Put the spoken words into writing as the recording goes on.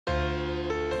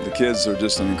kids are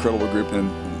just an incredible group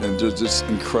and just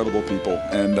incredible people.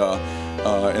 And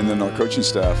then our coaching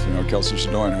staff, you know, Kelsey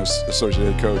Shadoin, who's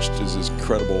associate head coach, is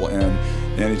incredible, and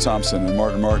Annie Thompson and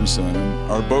Martin Martinson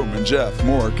and our boatman Jeff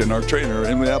Mork and our trainer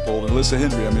Emily Apple and Alyssa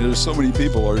Hendry. I mean, there's so many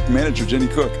people. Our manager Jenny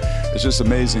Cook. It's just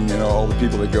amazing, you know, all the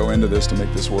people that go into this to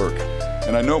make this work.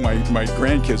 And I know my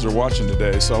grandkids are watching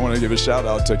today, so I want to give a shout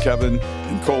out to Kevin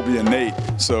and Colby and Nate.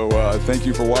 So thank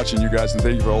you for watching, you guys, and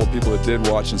thank you for all the people that did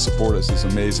watch and support us. It's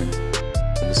amazing.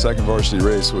 The second varsity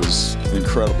race was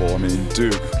incredible. I mean,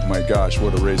 Duke, my gosh,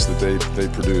 what a race that they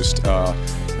produced.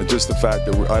 Just the fact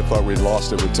that I thought we'd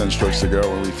lost it with 10 strokes to go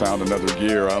and we found another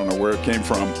gear. I don't know where it came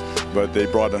from, but they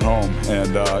brought it home,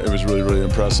 and it was really, really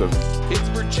impressive. It's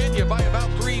Virginia by about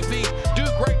 3 feet.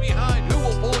 Duke right behind. Who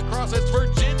will pull across? It's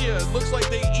Virginia. It looks like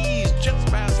they eased just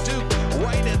past Duke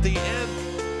right at the end.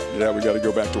 Yeah, we got to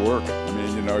go back to work. I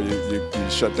mean, you know, you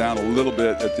shut down a little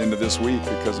bit at the end of this week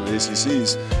because of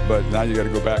ACCs, but now you got to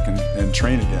go back and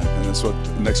train again, and that's what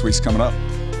next week's coming up.